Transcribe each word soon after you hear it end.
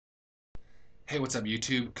Hey, what's up,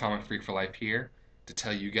 YouTube? Comic Freak for Life here to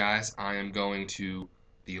tell you guys I am going to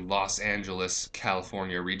the Los Angeles,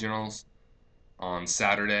 California Regionals on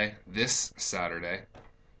Saturday, this Saturday,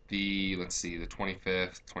 the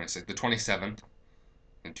 25th, 26th, the 27th,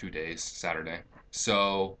 in 2 days, Saturday.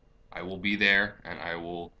 So I will be there and I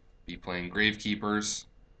will be playing Gravekeepers.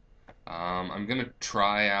 I'm gonna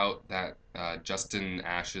try out that Justin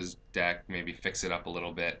Ash's deck, maybe fix it up a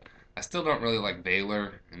little bit. I still don't really like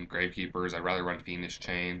Valor and Gravekeepers. I'd rather run Fiendish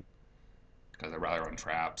Chain because I'd rather run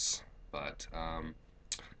traps. But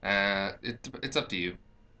it's up to you.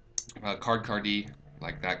 Card Cardi,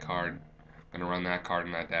 like that card. Gonna run that card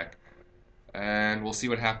in that deck, and we'll see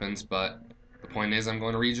what happens. But the point is, I'm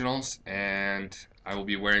going to regionals, and I will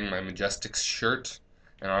be wearing my Majestics shirt,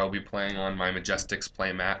 and I will be playing on my Majestics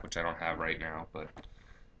play mat, which I don't have right now, but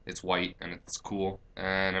it's white and it's cool.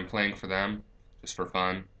 And I'm playing for them just for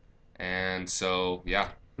fun. And so yeah,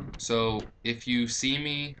 so if you see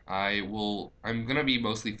me, I'm gonna be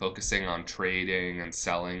mostly focusing on trading and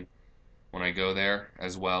selling when I go there,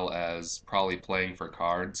 as well as probably playing for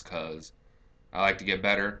cards because I like to get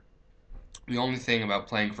better. The only thing about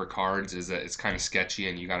playing for cards is that it's kind of sketchy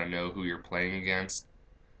and you got to know who you're playing against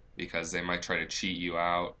because they might try to cheat you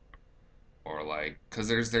out, or like because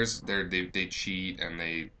they cheat and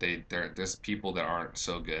there's people that aren't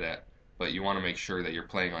so good at, but you want to make sure that you're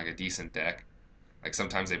playing like a decent deck. Like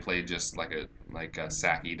sometimes they play just like a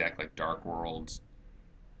sacky deck like Dark Worlds,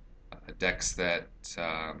 decks that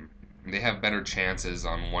they have better chances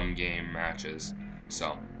on one game matches.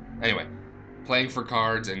 So anyway, playing for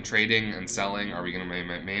cards and trading and selling are going to be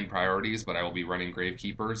my main priorities, but I will be running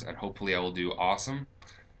Gravekeepers and hopefully I will do awesome.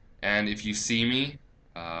 And if you see me,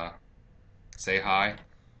 uh, say hi,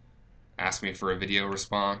 ask me for a video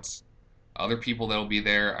response. Other people that will be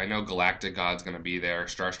there, I know Galactic God's going to be there,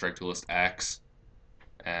 Star Strike Duelist X,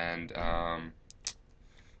 and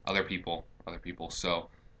other people. So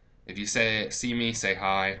if you see me, say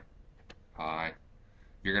hi, hi.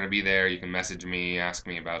 If you're going to be there, you can message me, ask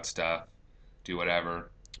me about stuff, do whatever.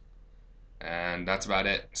 And that's about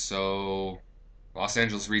it. So Los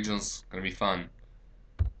Angeles Regional's going to be fun.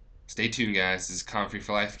 Stay tuned, guys. This is Comic Free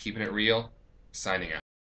for Life, keeping it real, signing out.